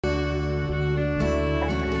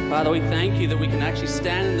Father, we thank you that we can actually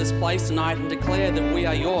stand in this place tonight and declare that we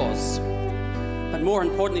are yours. But more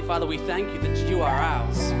importantly, Father, we thank you that you are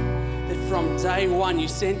ours. That from day one, you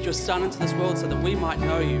sent your Son into this world so that we might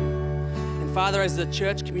know you. And Father, as the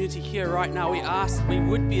church community here right now, we ask that we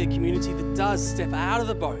would be a community that does step out of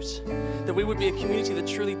the boat. That we would be a community that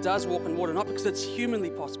truly does walk on water, not because it's humanly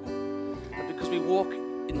possible, but because we walk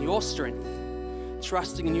in your strength,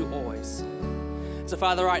 trusting in you always. So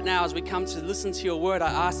Father, right now, as we come to listen to your word, I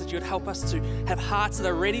ask that you would help us to have hearts that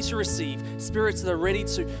are ready to receive, spirits that are ready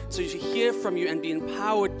to hear from you and be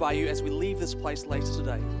empowered by you as we leave this place later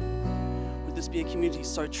today. Would this be a community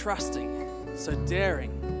so trusting, so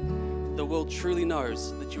daring, that the world truly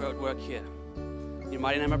knows that you are at work here. In your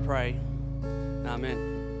mighty name I pray.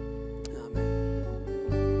 Amen. Amen.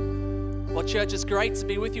 Well, church, it's great to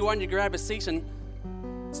be with you. Why don't you grab a seat? And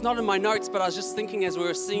it's not in my notes, but I was just thinking as we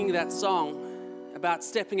were singing that song about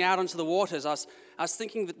stepping out onto the waters. I was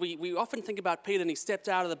thinking that we often think about Peter, and he stepped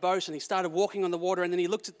out of the boat and he started walking on the water, and then he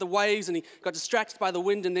looked at the waves and he got distracted by the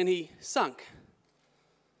wind, and then he sunk.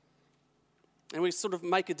 And we sort of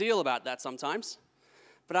make a deal about that sometimes.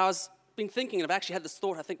 But I've been thinking, and I've actually had this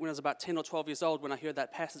thought, I think when I was about 10 or 12 years old, when I heard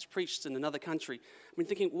that passage preached in another country. I've been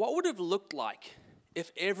thinking, what would it have looked like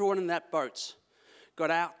if everyone in that boat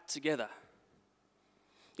got out together?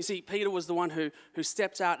 You see, Peter was the one who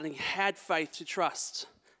stepped out, and he had faith to trust,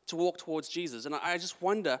 to walk towards Jesus. And I just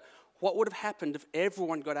wonder what would have happened if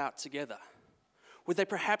everyone got out together. Would they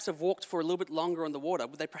perhaps have walked for a little bit longer on the water?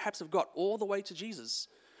 Would they perhaps have got all the way to Jesus?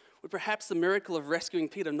 Would perhaps the miracle of rescuing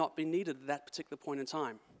Peter not be needed at that particular point in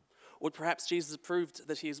time? Or would perhaps Jesus have proved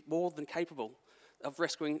that he is more than capable of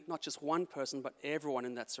rescuing not just one person, but everyone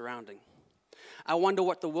in that surrounding? I wonder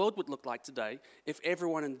what the world would look like today if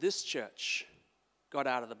everyone in this church got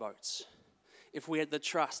out of the boats, if we had the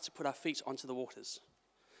trust to put our feet onto the waters,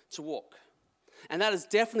 to walk. And that is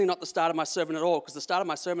definitely not the start of my sermon at all, because the start of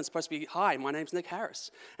my sermon is supposed to be, hi, my name's Nick Harris,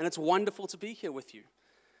 and it's wonderful to be here with you.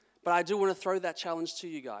 But I do want to throw that challenge to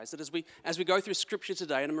you guys, that as we go through Scripture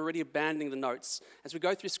today, and I'm already abandoning the notes, as we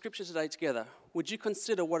go through Scripture today together, would you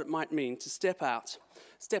consider what it might mean to step out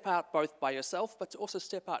both by yourself, but to also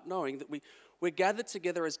step out knowing that we're gathered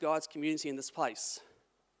together as God's community in this place.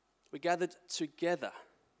 We gathered together,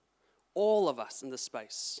 all of us in this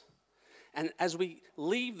space. And as we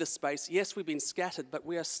leave this space, yes, we've been scattered, but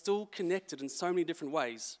we are still connected in so many different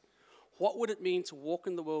ways. What would it mean to walk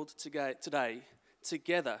in the world today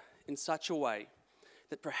together in such a way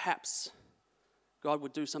that perhaps God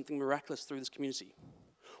would do something miraculous through this community?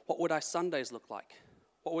 What would our Sundays look like?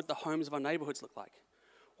 What would the homes of our neighborhoods look like?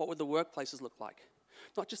 What would the workplaces look like?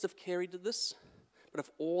 Not just if Carey did this, but of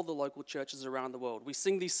all the local churches around the world. We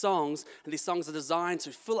sing these songs, and these songs are designed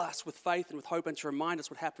to fill us with faith and with hope and to remind us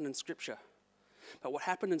what happened in Scripture. But what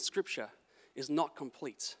happened in Scripture is not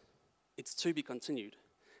complete. It's to be continued,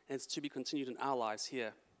 and it's to be continued in our lives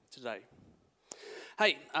here today.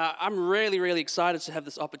 Hey, I'm really, really excited to have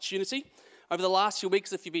this opportunity. Over the last few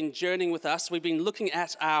weeks, if you've been journeying with us, we've been looking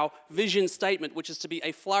at our vision statement, which is to be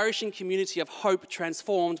a flourishing community of hope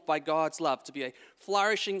transformed by God's love. To be a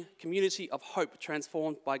flourishing community of hope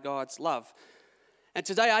transformed by God's love. And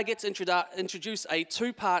today I get to introduce a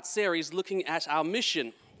two-part series looking at our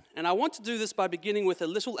mission. And I want to do this by beginning with a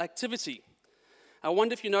little activity. I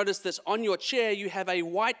wonder if you noticed that on your chair you have a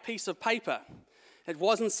white piece of paper. It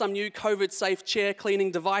wasn't some new COVID-safe chair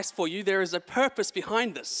cleaning device for you. There is a purpose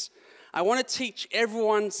behind this. I want to teach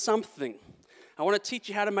everyone something. I want to teach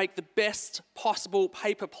you how to make the best possible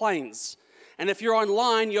paper planes. And if you're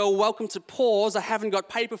online, you're welcome to pause. I haven't got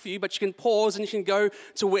paper for you, but you can pause and you can go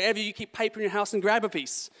to wherever you keep paper in your house and grab a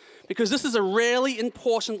piece. Because this is a really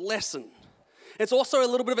important lesson. It's also a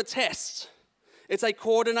little bit of a test. It's a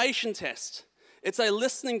coordination test. It's a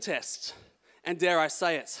listening test. And dare I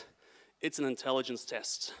say it, it's an intelligence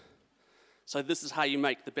test. So this is how you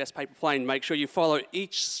make the best paper plane. Make sure you follow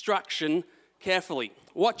each instruction carefully.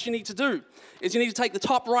 What you need to do is you need to take the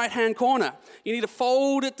top right-hand corner. You need to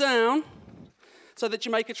fold it down so that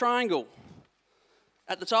you make a triangle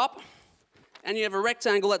at the top, and you have a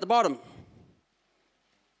rectangle at the bottom.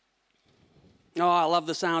 Oh, I love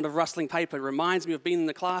the sound of rustling paper. It reminds me of being in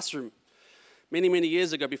the classroom many, many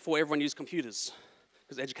years ago before everyone used computers,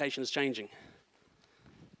 because education is changing.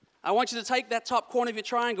 I want you to take that top corner of your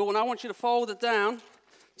triangle, and I want you to fold it down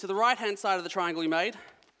to the right-hand side of the triangle you made,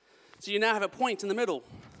 so you now have a point in the middle.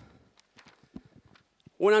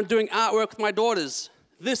 When I'm doing artwork with my daughters,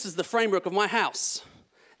 this is the framework of my house.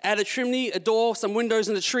 Add a chimney, a door, some windows,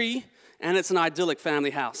 and a tree, and it's an idyllic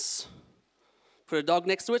family house. Put a dog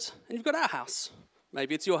next to it, and you've got our house.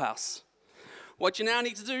 Maybe it's your house. What you now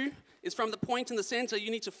need to do is from the point in the center,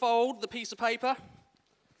 you need to fold the piece of paper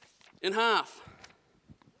in half.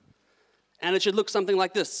 And it should look something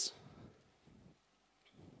like this.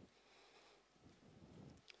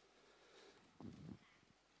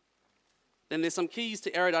 Then there's some keys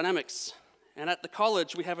to aerodynamics. And at the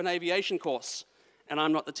college, we have an aviation course. And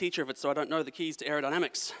I'm not the teacher of it, so I don't know the keys to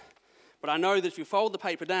aerodynamics. But I know that if you fold the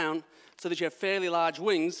paper down so that you have fairly large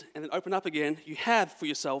wings and then open up again, you have for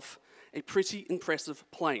yourself a pretty impressive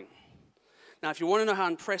plane. Now, if you want to know how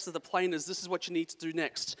impressive the plane is, this is what you need to do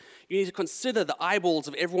next. You need to consider the eyeballs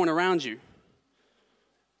of everyone around you.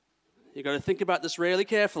 You've got to think about this really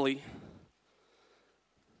carefully.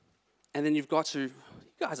 And then you've got to, you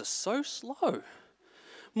guys are so slow.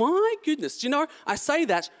 My goodness. Do you know, I say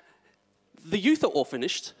that, the youth are all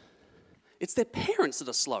finished. It's their parents that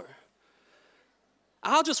are slow.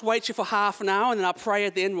 I'll just wait you for half an hour and then I'll pray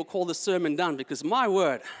at the end, we'll call the sermon done, because my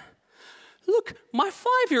word, look, my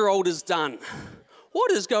 5-year-old is done.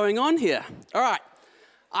 What is going on here? All right,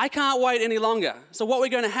 I can't wait any longer. So what we're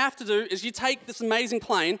going to have to do is you take this amazing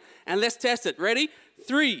plane and let's test it. Ready?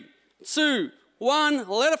 3, 2, 1,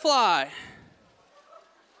 let it fly.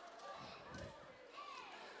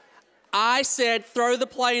 I said throw the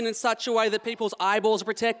plane in such a way that people's eyeballs are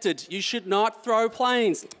protected. You should not throw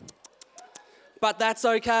planes. But that's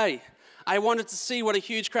okay. I wanted to see what a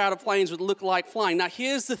huge crowd of planes would look like flying. Now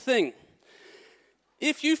here's the thing.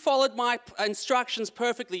 If you followed my instructions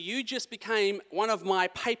perfectly, you just became one of my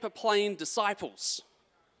paper plane disciples.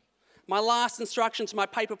 My last instruction to my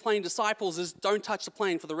paper plane disciples is don't touch the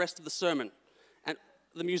plane for the rest of the sermon and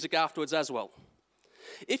the music afterwards as well.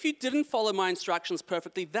 If you didn't follow my instructions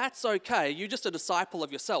perfectly, that's okay. You're just a disciple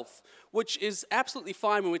of yourself, which is absolutely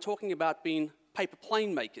fine when we're talking about being paper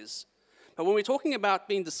plane makers. But when we're talking about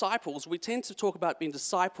being disciples, we tend to talk about being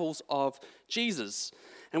disciples of Jesus.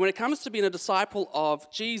 And when it comes to being a disciple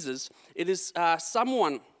of Jesus, it is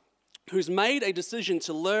someone who's made a decision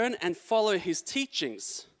to learn and follow his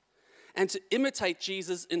teachings and to imitate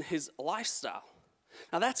Jesus in his lifestyle.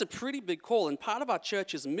 Now that's a pretty big call, and part of our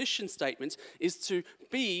church's mission statement is to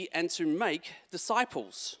be and to make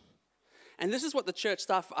disciples. And this is what the church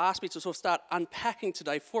staff asked me to sort of start unpacking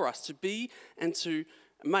today for us, to be and to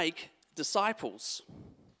make disciples.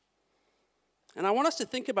 And I want us to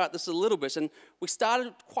think about this a little bit, and we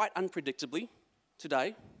started quite unpredictably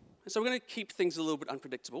today, and so we're going to keep things a little bit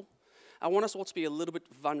unpredictable. I want us all to be a little bit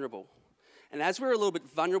vulnerable. And as we're a little bit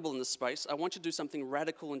vulnerable in this space, I want you to do something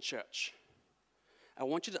radical in church. I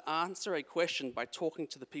want you to answer a question by talking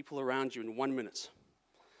to the people around you in 1 minute.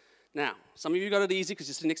 Now, some of you got it easy because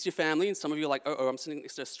you're sitting next to your family, and some of you are like, oh, I'm sitting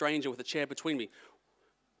next to a stranger with a chair between me.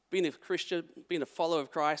 Being a Christian, being a follower of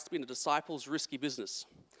Christ, being a disciple is risky business.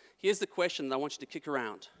 Here's the question that I want you to kick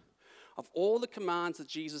around. Of all the commands that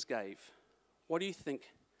Jesus gave, what do you think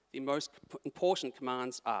the most important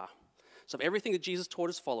commands are? So of everything that Jesus taught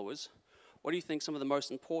his followers, what do you think some of the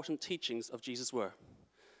most important teachings of Jesus were?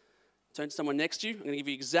 Turn to someone next to you. I'm going to give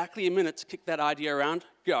you exactly a minute to kick that idea around.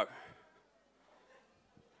 Go.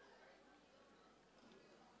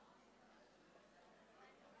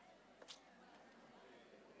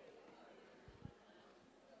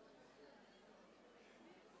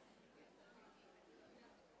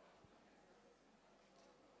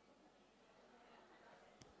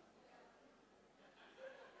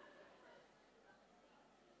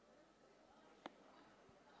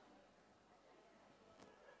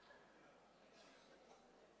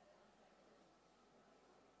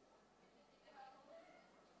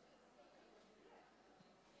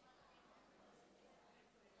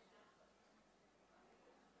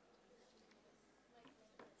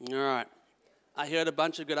 All right. I heard a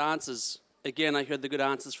bunch of good answers. Again, I heard the good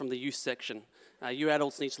answers from the youth section. You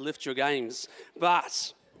adults need to lift your games.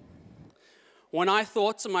 But when I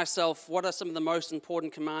thought to myself, what are some of the most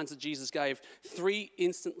important commands that Jesus gave, 3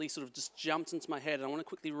 instantly sort of just jumped into my head, and I want to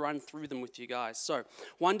quickly run through them with you guys. So,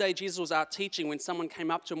 one day Jesus was out teaching when someone came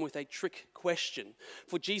up to him with a trick question.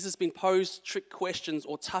 For Jesus, being posed trick questions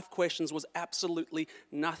or tough questions was absolutely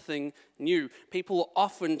nothing new. People were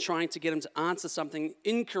often trying to get him to answer something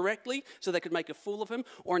incorrectly so they could make a fool of him,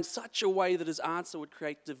 or in such a way that his answer would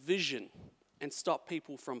create division and stop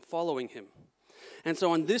people from following him. And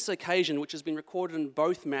so on this occasion, which has been recorded in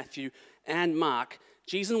both Matthew and Mark,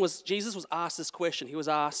 Jesus was asked this question. He was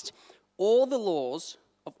asked, of all the laws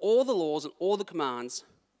and all the commands,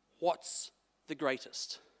 what's the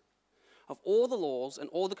greatest? Of all the laws and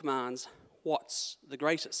all the commands, what's the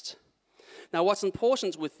greatest? Now, what's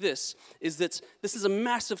important with this is that this is a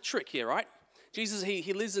massive trick here, right? Jesus,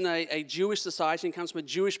 he lives in a Jewish society and comes from a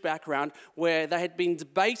Jewish background where they had been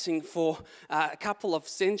debating for a couple of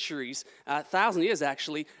centuries, 1,000 years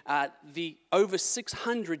actually, the over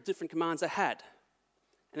 600 different commands they had.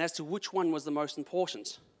 and as to which one was the most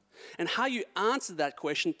important. And how you answered that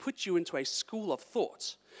question put you into a school of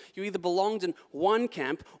thought. You either belonged in one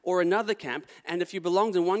camp or another camp, and if you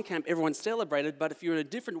belonged in one camp, everyone celebrated, but if you're in a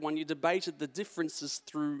different one, you debated the differences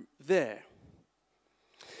through there.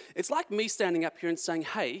 It's like me standing up here and saying,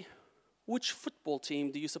 hey, which football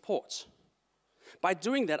team do you support? By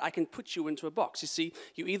doing that, I can put you into a box. You see,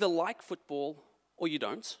 you either like football or you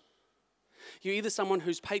don't. You're either someone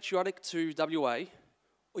who's patriotic to WA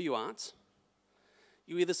or you aren't.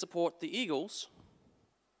 You either support the Eagles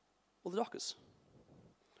or the Dockers.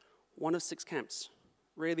 One of 6 camps,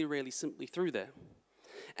 really simply through there.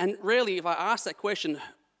 And really, if I ask that question,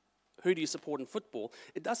 who do you support in football?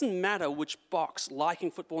 It doesn't matter which box, liking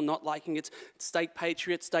football, not liking it, state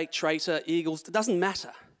patriot, state traitor, Eagles, it doesn't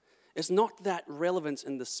matter. It's not that relevant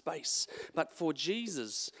in this space. But for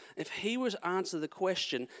Jesus, if he were to answer the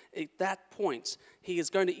question, at that point, he is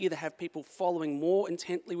going to either have people following more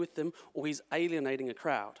intently with him or he's alienating a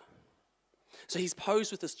crowd. So he's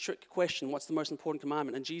posed with this trick question, what's the most important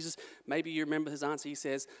commandment? And Jesus, maybe you remember his answer, he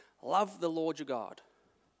says, love the Lord your God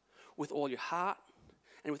with all your heart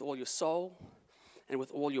and with all your soul and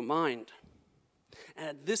with all your mind. And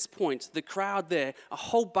at this point, the crowd there, a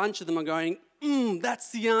whole bunch of them are going,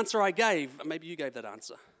 that's the answer I gave. Maybe you gave that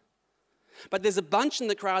answer. But there's a bunch in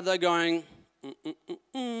the crowd that are going,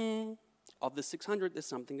 of the 600, there's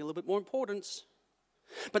something a little bit more important.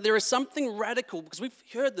 But there is something radical, because we've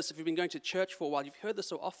heard this, if you've been going to church for a while, you've heard this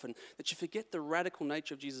so often, that you forget the radical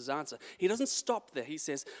nature of Jesus' answer. He doesn't stop there. He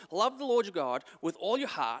says, love the Lord your God with all your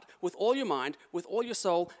heart, with all your mind, with all your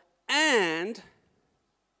soul, and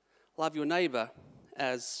love your neighbor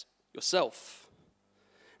as yourself.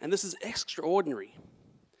 And this is extraordinary.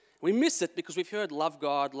 We miss it because we've heard love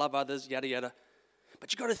God, love others, yada, yada.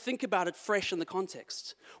 But you've got to think about it fresh in the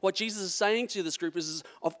context. What Jesus is saying to this group is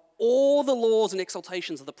of all the laws and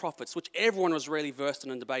exaltations of the prophets, which everyone was really versed in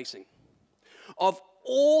and debating, of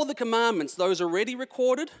all the commandments, those already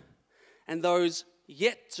recorded and those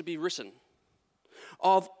yet to be written,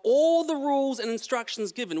 of all the rules and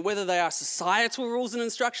instructions given, whether they are societal rules and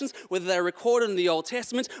instructions, whether they're recorded in the Old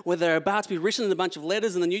Testament, whether they're about to be written in a bunch of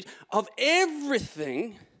letters in the New, of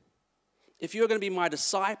everything, if you're going to be my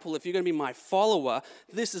disciple, if you're going to be my follower,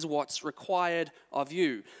 this is what's required of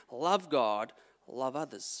you. Love God, love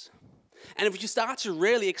others. And if you start to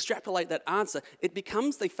really extrapolate that answer, it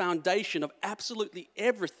becomes the foundation of absolutely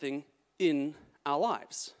everything in our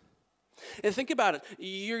lives. And think about it.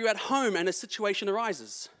 You're at home and a situation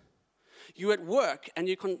arises. You're at work and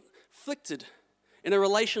you're conflicted in a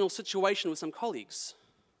relational situation with some colleagues.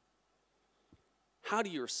 How do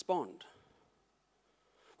you respond?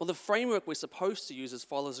 Well, the framework we're supposed to use as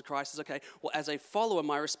followers of Christ is, okay, well, as a follower,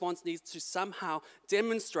 my response needs to somehow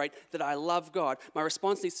demonstrate that I love God. My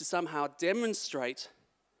response needs to somehow demonstrate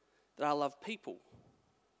that I love people.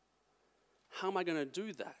 How am I going to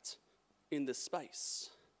do that in this space?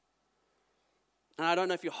 And I don't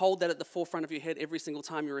know if you hold that at the forefront of your head every single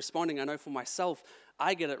time you're responding. I know for myself,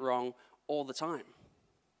 I get it wrong all the time.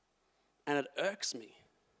 And it irks me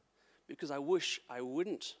because I wish I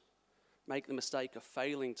wouldn't make the mistake of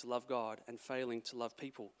failing to love God and failing to love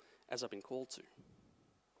people as I've been called to.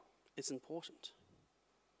 It's important.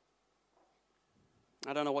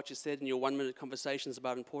 I don't know what you said in your 1-minute conversations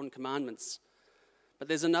about important commandments, but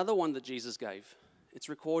there's another one that Jesus gave. It's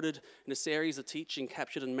recorded in a series of teaching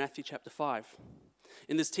captured in Matthew chapter 5.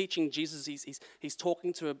 In this teaching, Jesus, he's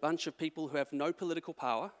talking to a bunch of people who have no political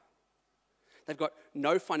power. They've got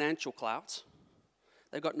no financial clout.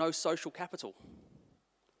 They've got no social capital.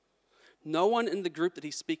 No one in the group that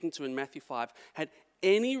he's speaking to in Matthew 5 had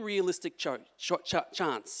any realistic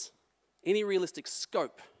chance, any realistic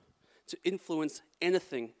scope to influence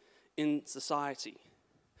anything in society.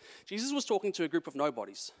 Jesus was talking to a group of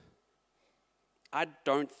nobodies. I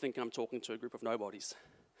don't think I'm talking to a group of nobodies.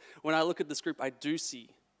 When I look at this group, I do see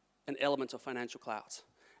an element of financial clout,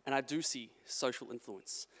 and I do see social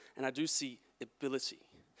influence, and I do see ability.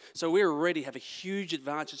 So we already have a huge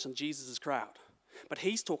advantage on Jesus' crowd. But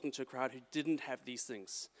he's talking to a crowd who didn't have these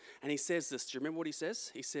things. And he says this. Do you remember what he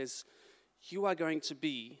says? He says, you are going to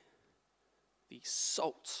be the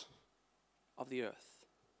salt of the earth.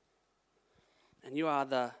 And you are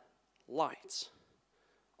the light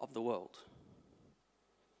of the world.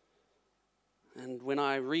 And when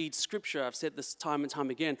I read Scripture, I've said this time and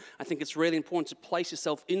time again, I think it's really important to place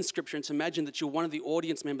yourself in Scripture and to imagine that you're one of the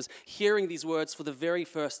audience members hearing these words for the very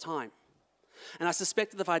first time. And I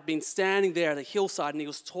suspect that if I'd been standing there at a hillside and he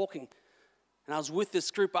was talking, and I was with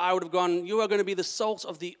this group, I would have gone, you are going to be the salt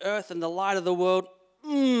of the earth and the light of the world.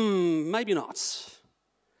 Maybe not.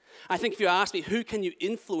 I think if you ask me, who can you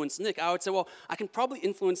influence, Nick? I would say, well, I can probably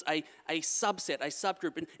influence a subset, a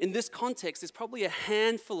subgroup. And in this context, there's probably a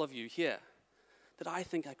handful of you here that I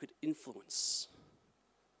think I could influence.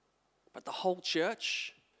 But the whole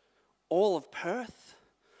church, all of Perth,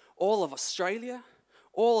 all of Australia,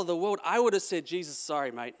 all of the world, I would have said, Jesus,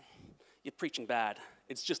 sorry, mate, you're preaching bad.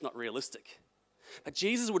 It's just not realistic. But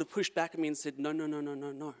Jesus would have pushed back at me and said, no, no, no, no,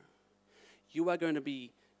 no, no. You are going to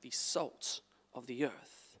be the salt of the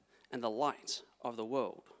earth and the light of the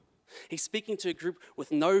world. He's speaking to a group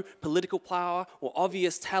with no political power or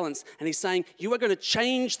obvious talents, and he's saying, you are going to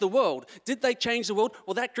change the world. Did they change the world?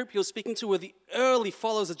 Well, that group he was speaking to were the early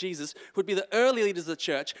followers of Jesus, who would be the early leaders of the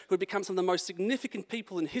church, who would become some of the most significant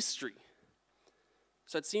people in history.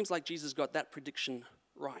 So it seems like Jesus got that prediction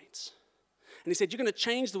right. And he said, you're going to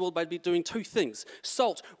change the world by doing two things.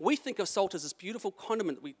 Salt. We think of salt as this beautiful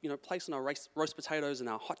condiment that we place on our roast potatoes and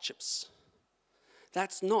our hot chips.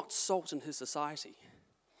 That's not salt in his society.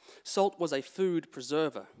 Salt was a food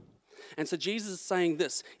preserver. And so Jesus is saying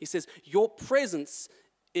this. He says, your presence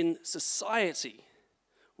in society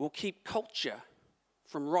will keep culture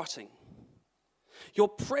from rotting. Your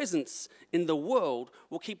presence in the world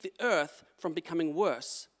will keep the earth from becoming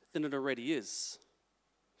worse than it already is.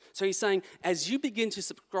 So he's saying, as you begin to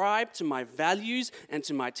subscribe to my values and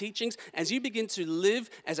to my teachings, as you begin to live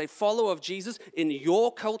as a follower of Jesus in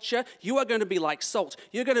your culture, you are going to be like salt.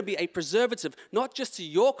 You're going to be a preservative, not just to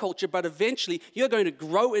your culture, but eventually you're going to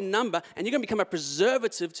grow in number and you're going to become a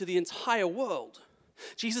preservative to the entire world.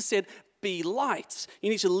 Jesus said, be light. You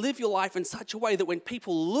need to live your life in such a way that when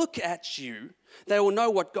people look at you, they will know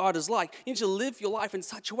what God is like. You need to live your life in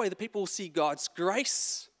such a way that people will see God's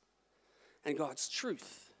grace and God's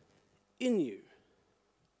truth in you.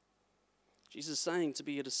 Jesus is saying to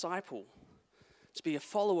be a disciple, to be a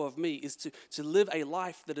follower of me, is to live a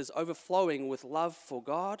life that is overflowing with love for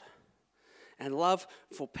God and love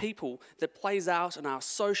for people, that plays out in our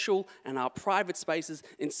social and our private spaces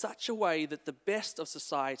in such a way that the best of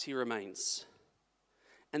society remains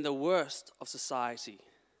and the worst of society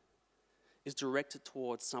is directed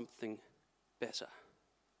towards something better.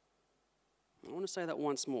 I want to say that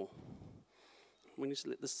once more. We need to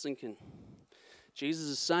let this sink in. Jesus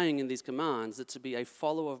is saying in these commands that to be a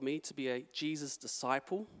follower of me, to be a Jesus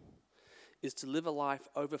disciple, is to live a life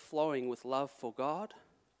overflowing with love for God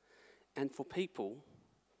and for people,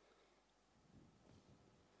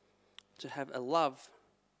 to have a love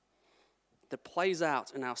that plays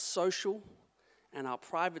out in our social and our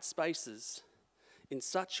private spaces in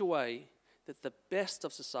such a way that the best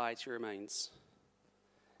of society remains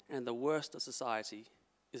and the worst of society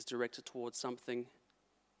is directed towards something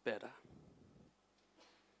better.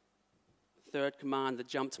 Third command that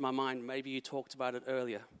jumped to my mind, maybe you talked about it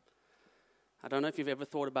earlier. I don't know if you've ever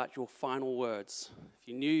thought about your final words. If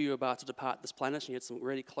you knew you were about to depart this planet and you had some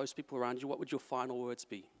really close people around you, what would your final words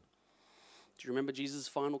be? Do you remember Jesus'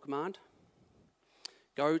 final command?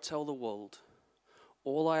 Go tell the world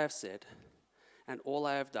all I have said and all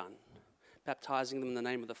I have done, baptizing them in the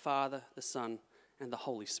name of the Father, the Son, and the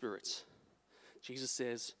Holy Spirit. Jesus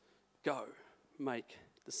says, go, make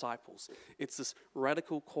disciples. It's this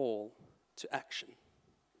radical call to action.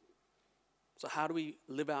 So how do we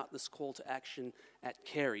live out this call to action at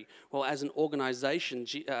Carey? Well, as an organization,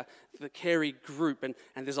 the Carey group, and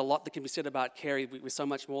there's a lot that can be said about Carey. We're so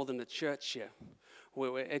much more than a church here.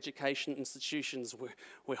 We're education institutions,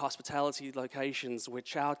 we're hospitality locations, we're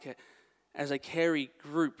childcare. As a Carey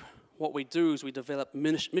group, what we do is we develop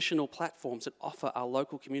missional platforms that offer our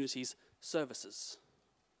local communities services.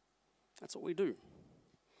 That's what we do.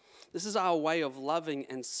 This is our way of loving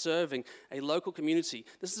and serving a local community.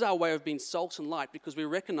 This is our way of being salt and light, because we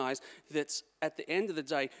recognize that at the end of the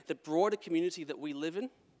day, the broader community that we live in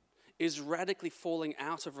is radically falling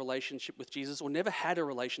out of relationship with Jesus, or never had a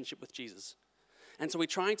relationship with Jesus. And so we're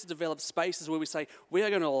trying to develop spaces where we say, we are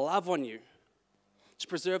going to love on you to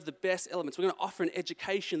preserve the best elements. We're going to offer an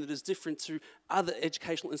education that is different to other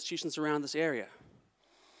educational institutions around this area.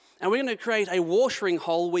 And we're going to create a watering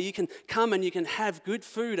hole where you can come and you can have good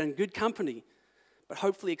food and good company, but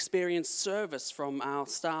hopefully experience service from our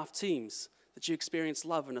staff teams, that you experience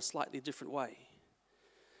love in a slightly different way.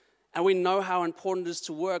 And we know how important it is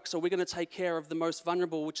to work, so we're going to take care of the most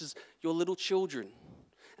vulnerable, which is your little children.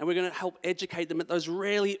 And we're going to help educate them at those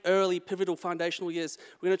really early, pivotal, foundational years.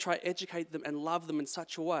 We're going to try to educate them and love them in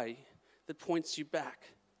such a way that points you back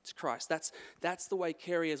to Christ. That's the way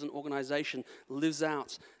Carey as an organization lives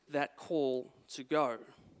out that call to go.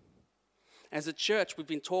 As a church, we've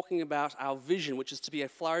been talking about our vision, which is to be a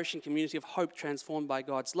flourishing community of hope transformed by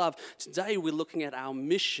God's love. Today, we're looking at our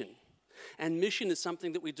mission. And mission is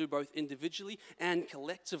something that we do both individually and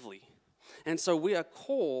collectively. And so we are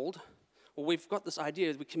called, or we've got this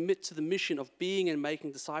idea, we commit to the mission of being and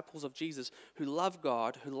making disciples of Jesus who love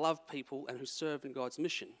God, who love people, and who serve in God's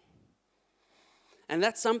mission. And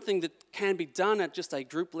that's something that can be done at just a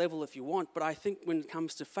group level if you want, but I think when it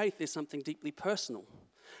comes to faith, there's something deeply personal.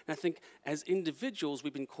 And I think as individuals,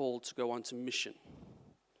 we've been called to go on to mission,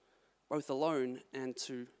 both alone and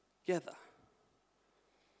together.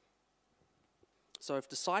 So if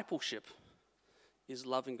discipleship is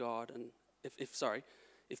loving God, and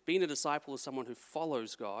if being a disciple is someone who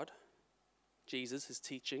follows God, Jesus, his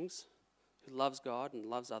teachings, who loves God and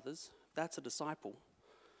loves others, that's a disciple.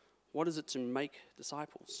 What is it to make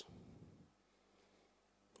disciples?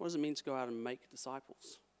 What does it mean to go out and make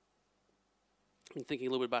disciples? I've been thinking a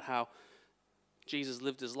little bit about how Jesus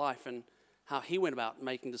lived his life and how he went about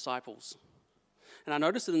making disciples. And I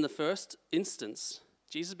noticed that in the first instance,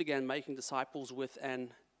 Jesus began making disciples with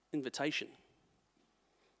an invitation.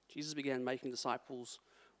 Jesus began making disciples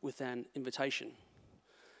with an invitation.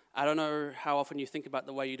 I don't know how often you think about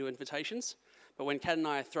the way you do invitations, but when Kat and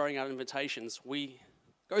I are throwing out invitations, we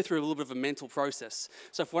go through a little bit of a mental process.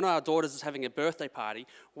 So if one of our daughters is having a birthday party,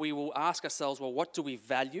 we will ask ourselves, well, what do we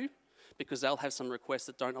value? Because they'll have some requests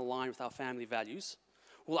that don't align with our family values.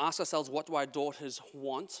 We'll ask ourselves, what do our daughters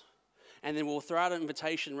want? And then we'll throw out an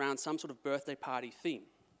invitation around some sort of birthday party theme.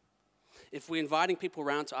 If we're inviting people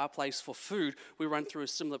around to our place for food, we run through a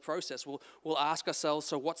similar process. We'll ask ourselves,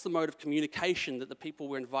 so what's the mode of communication that the people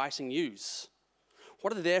we're inviting use?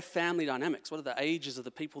 What are their family dynamics? What are the ages of the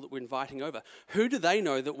people that we're inviting over? Who do they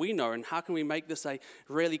know that we know? And how can we make this a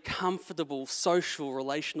really comfortable, social,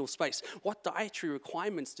 relational space? What dietary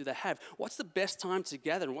requirements do they have? What's the best time to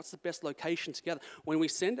gather? And what's the best location to gather? When we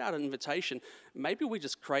send out an invitation, maybe we're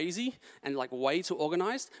just crazy and like way too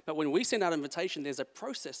organized. But when we send out an invitation, there's a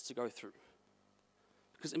process to go through.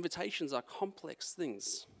 Because invitations are complex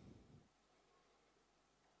things.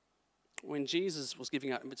 When Jesus was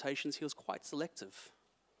giving out invitations, he was quite selective.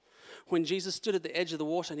 When Jesus stood at the edge of the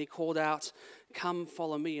water and he called out, "Come,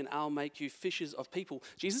 follow me, and I'll make you fishers of people."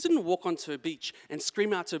 Jesus didn't walk onto a beach and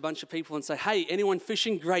scream out to a bunch of people and say, "Hey, anyone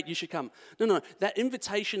fishing? Great, you should come." No. That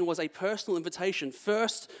invitation was a personal invitation,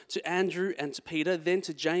 first to Andrew and to Peter, then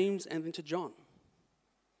to James, and then to John.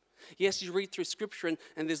 Yes, you read through Scripture,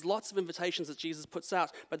 and there's lots of invitations that Jesus puts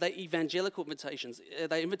out, but they're evangelical invitations.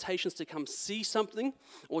 They're invitations to come see something,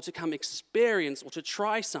 or to come experience, or to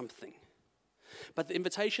try something. But the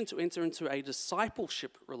invitation to enter into a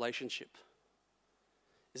discipleship relationship,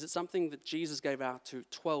 is it something that Jesus gave out to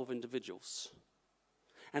 12 individuals?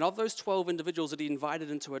 And of those 12 individuals that he invited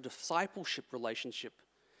into a discipleship relationship,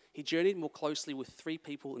 he journeyed more closely with 3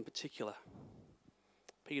 people in particular: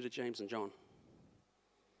 Peter, James, and John.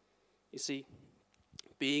 You see,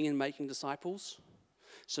 being and making disciples,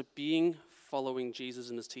 so being, following Jesus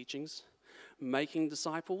and his teachings, making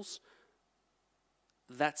disciples,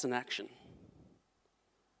 that's an action.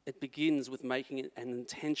 It begins with making an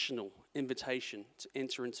intentional invitation to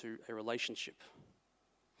enter into a relationship.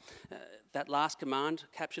 That last command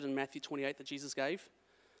captured in Matthew 28 that Jesus gave,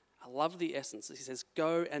 I love the essence. He says,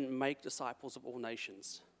 "Go and make disciples of all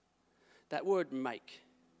nations." That word "make,"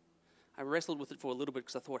 I wrestled with it for a little bit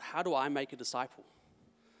because I thought, how do I make a disciple?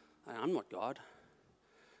 I'm not God.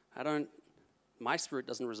 My spirit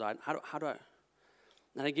doesn't reside. How do I?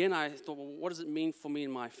 And again, I thought, well, what does it mean for me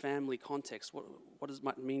in my family context? What does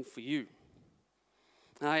it mean for you?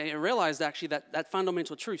 And I realized actually that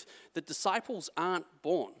fundamental truth, that disciples aren't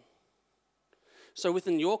born. So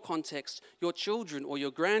within your context, your children or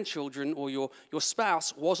your grandchildren or your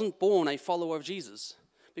spouse wasn't born a follower of Jesus,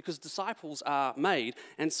 because disciples are made.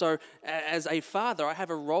 And so as a father, I have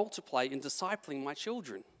a role to play in discipling my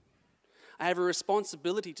children. I have a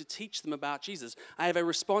responsibility to teach them about Jesus. I have a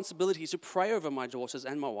responsibility to pray over my daughters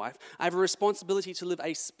and my wife. I have a responsibility to live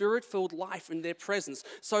a spirit-filled life in their presence,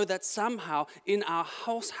 so that somehow in our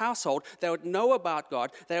household they would know about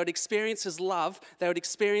God, they would experience his love, they would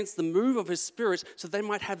experience the move of his spirit, so they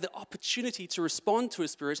might have the opportunity to respond to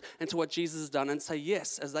his spirit and to what Jesus has done and say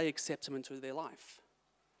yes as they accept him into their life.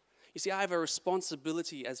 You see, I have a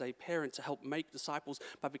responsibility as a parent to help make disciples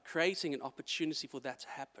by creating an opportunity for that to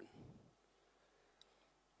happen.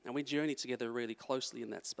 And we journey together really closely in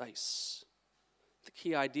that space. The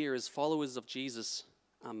key idea is followers of Jesus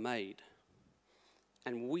are made.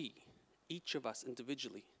 And we, each of us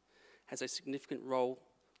individually, has a significant role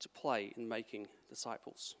to play in making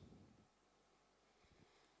disciples.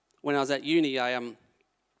 When I was at uni, I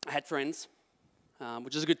had friends,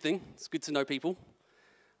 which is a good thing. It's good to know people.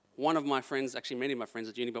 One of my friends, actually many of my friends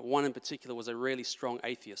at uni, but one in particular was a really strong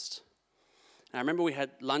atheist. And I remember we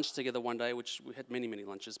had lunch together one day, which we had many, many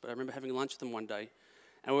lunches, but I remember having lunch with him one day,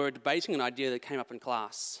 and we were debating an idea that came up in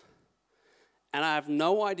class. And I have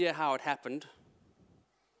no idea how it happened,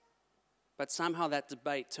 but somehow that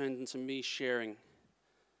debate turned into me sharing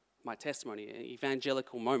my testimony,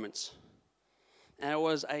 evangelical moments. And it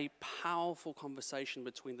was a powerful conversation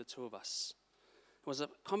between the two of us. It was a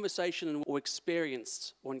conversation we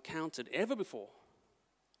experienced or encountered ever before.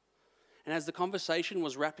 And as the conversation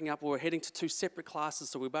was wrapping up, we were heading to two separate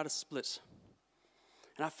classes, so we were about to split.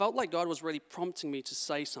 And I felt like God was really prompting me to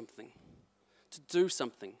say something, to do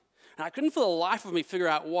something. And I couldn't for the life of me figure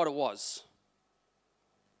out what it was.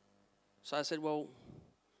 So I said, well,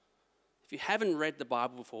 if you haven't read the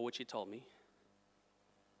Bible before, which he told me,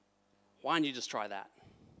 why don't you just try that?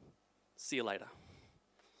 See you later.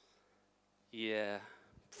 Yeah,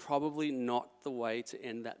 probably not the way to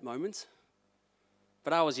end that moment.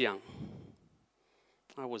 But I was young.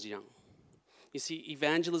 You see,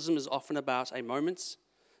 evangelism is often about a moment.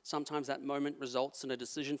 Sometimes that moment results in a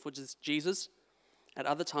decision for Jesus. At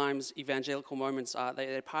other times, evangelical moments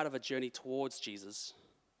they're part of a journey towards Jesus.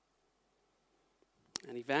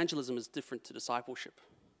 And evangelism is different to discipleship.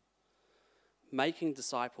 Making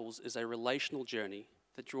disciples is a relational journey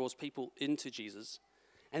that draws people into Jesus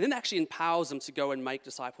and then actually empowers them to go and make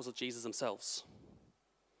disciples of Jesus themselves.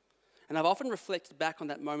 And I've often reflected back on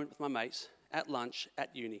that moment with my mate at lunch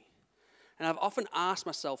at uni. And I've often asked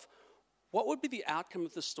myself, what would be the outcome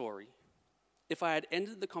of the story if I had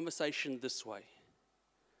ended the conversation this way?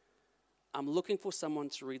 I'm looking for someone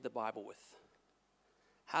to read the Bible with.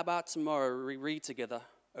 How about tomorrow we read together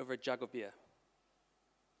over a jug of beer?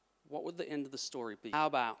 What would the end of the story be? How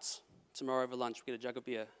about tomorrow over lunch we get a jug of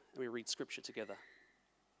beer and we read scripture together?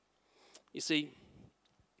 You see,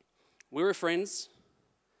 we were friends.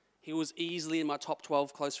 He was easily in my top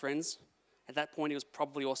 12 close friends. At that point, he was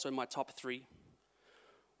probably also in my top 3.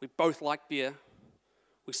 We both liked beer.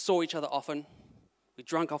 We saw each other often. We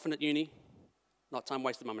drank often at uni. Not time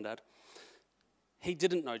wasted, mum and dad. He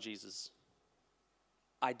didn't know Jesus.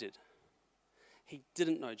 I did. He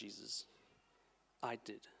didn't know Jesus. I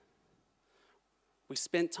did. We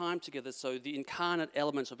spent time together, so the incarnate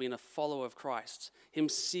element of being a follower of Christ, him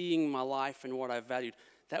seeing my life and what I valued,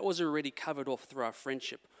 that was already covered off through our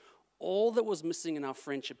friendship. All that was missing in our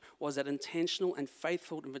friendship was that intentional and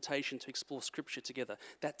faithful invitation to explore Scripture together,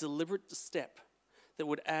 that deliberate step that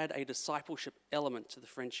would add a discipleship element to the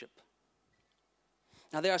friendship.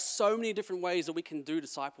 Now, there are so many different ways that we can do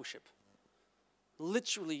discipleship.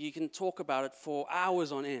 Literally, you can talk about it for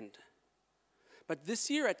hours on end. But this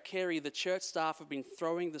year at Carey, the church staff have been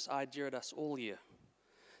throwing this idea at us all year.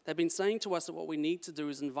 They've been saying to us that what we need to do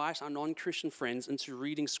is invite our non-Christian friends into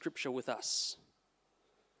reading Scripture with us.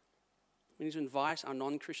 We need to invite our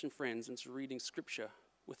non-Christian friends into reading Scripture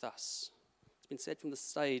with us. It's been said from the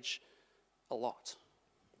stage a lot.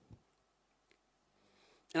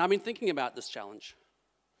 And I've been thinking about this challenge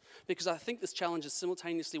because I think this challenge is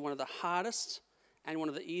simultaneously one of the hardest and one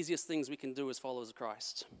of the easiest things we can do as followers of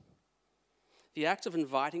Christ. The act of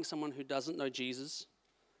inviting someone who doesn't know Jesus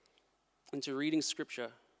into reading Scripture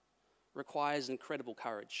requires incredible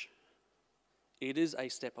courage. It is a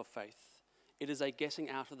step of faith. It is a getting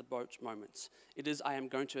out of the boat moment. It is, I am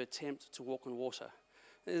going to attempt to walk on water.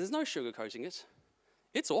 There's no sugarcoating it.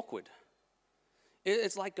 It's awkward.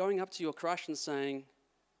 It's like going up to your crush and saying,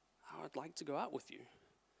 oh, I'd like to go out with you.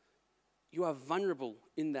 You are vulnerable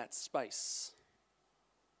in that space.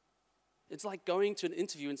 It's like going to an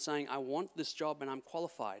interview and saying, I want this job and I'm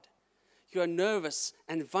qualified. You are nervous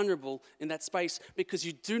and vulnerable in that space because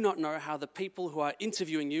you do not know how the people who are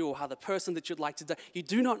interviewing you or how the person that you'd like to date, you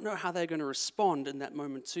do not know how they're going to respond in that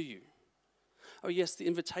moment to you. Oh yes, the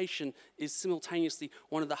invitation is simultaneously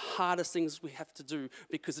one of the hardest things we have to do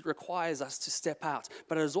because it requires us to step out,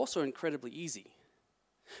 but it is also incredibly easy.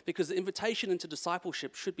 Because the invitation into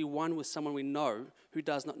discipleship should be one with someone we know who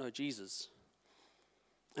does not know Jesus.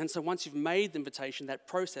 And so once you've made the invitation, that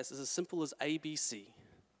process is as simple as ABC.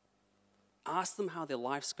 Ask them how their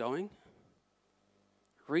life's going,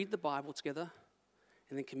 read the Bible together,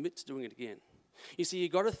 and then commit to doing it again. You see,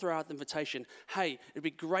 you've got to throw out the invitation. Hey, it'd be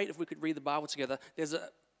great if we could read the Bible together.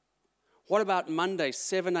 What about Monday,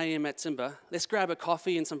 7 a.m. at Timber? Let's grab a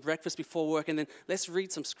coffee and some breakfast before work, and then let's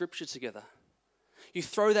read some Scripture together. You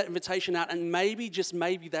throw that invitation out, and maybe, just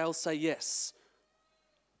maybe, they'll say yes.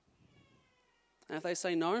 And if they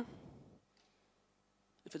say no,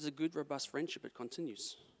 if it's a good, robust friendship, it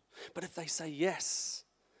continues. But if they say yes,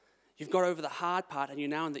 You've got over the hard part and you're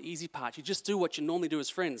now in the easy part. You just do what you normally do as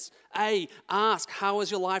friends. A, ask, how is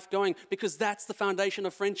your life going? Because that's the foundation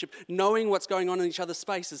of friendship, knowing what's going on in each other's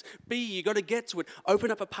spaces. B, you got to get to it. Open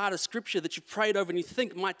up a part of scripture that you've prayed over and you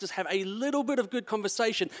think might just have a little bit of good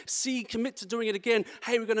conversation. C, commit to doing it again.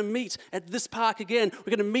 Hey, we're going to meet at this park again.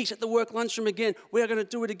 We're going to meet at the work lunchroom again. We're going to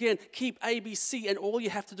do it again. Keep A, B, C, and all you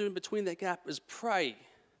have to do in between that gap is pray.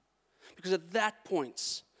 Because at that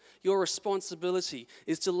point, your responsibility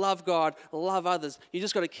is to love God, love others. You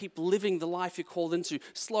just got to keep living the life you're called into,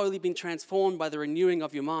 slowly being transformed by the renewing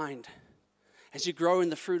of your mind as you grow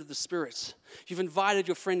in the fruit of the Spirit. You've invited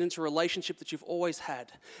your friend into a relationship that you've always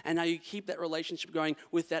had, and now you keep that relationship going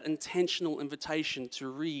with that intentional invitation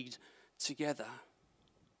to read together.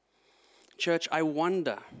 Church, I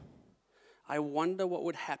wonder what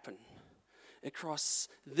would happen across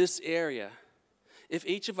this area if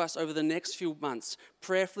each of us over the next few months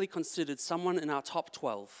prayerfully considered someone in our top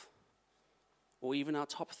 12 or even our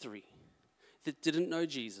top 3 that didn't know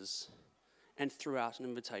Jesus and threw out an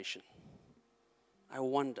invitation. I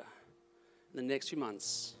wonder in the next few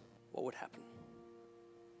months what would happen.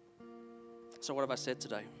 So what have I said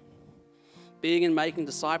today? Being and making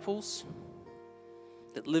disciples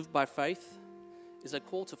that live by faith is a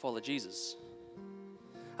call to follow Jesus.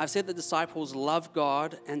 I've said that disciples love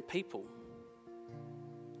God and people.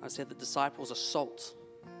 I said that disciples are salt,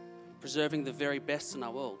 preserving the very best in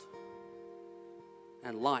our world,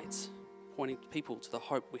 and light, pointing people to the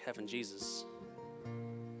hope we have in Jesus.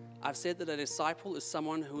 I've said that a disciple is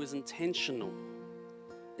someone who is intentional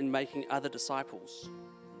in making other disciples,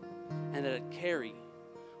 and that at Carey,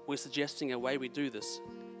 we're suggesting a way we do this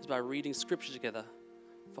is by reading scripture together,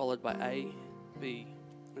 followed by A, B,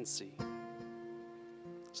 and C.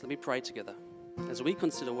 So let me pray together as we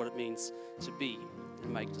consider what it means to be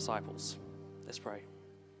and make disciples. Let's pray.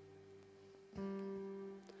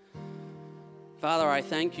 Father, I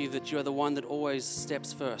thank you that you are the one that always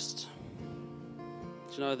steps first.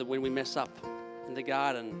 Do you know that when we mess up in the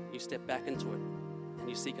garden, you step back into it and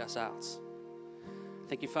you seek us out?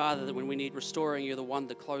 Thank you, Father, that when we need restoring, you're the one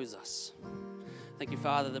that clothes us. Thank you,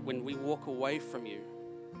 Father, that when we walk away from you,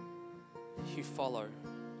 you follow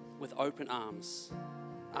with open arms,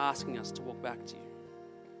 asking us to walk back to you.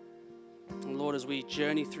 And Lord, as we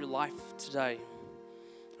journey through life today,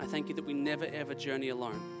 I thank you that we never ever journey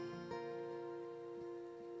alone.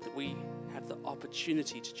 That we have the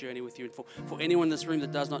opportunity to journey with you. And for anyone in this room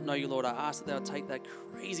that does not know you, Lord, I ask that they would take that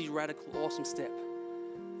crazy, radical, awesome step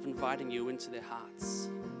of inviting you into their hearts.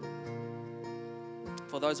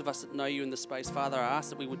 For those of us that know you in this space, Father, I ask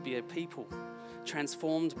that we would be a people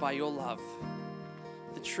transformed by your love,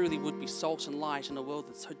 that truly would be salt and light in a world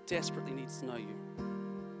that so desperately needs to know you.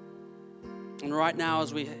 And right now,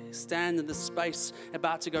 as we stand in this space,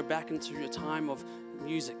 about to go back into a time of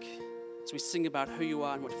music, as we sing about who you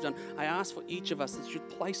are and what you've done, I ask for each of us that you'd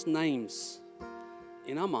place names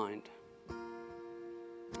in our mind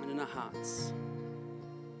and in our hearts.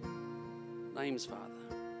 Names, Father,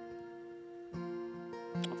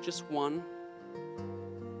 of just one.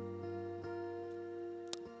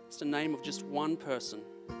 It's the name of just one person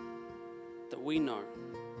that we know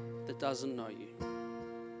that doesn't know you.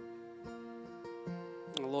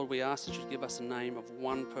 And Lord, we ask that you give us a name of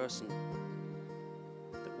one person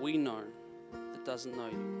that we know that doesn't know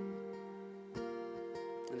you.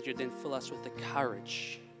 And that you then fill us with the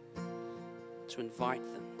courage to invite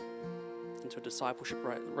them into a discipleship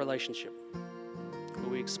relationship where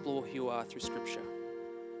we explore who you are through Scripture.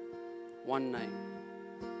 One name,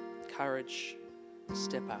 courage,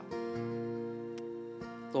 step out.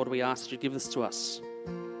 Lord, we ask that you give this to us.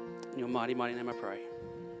 In your mighty, mighty name I pray.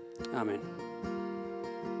 Amen.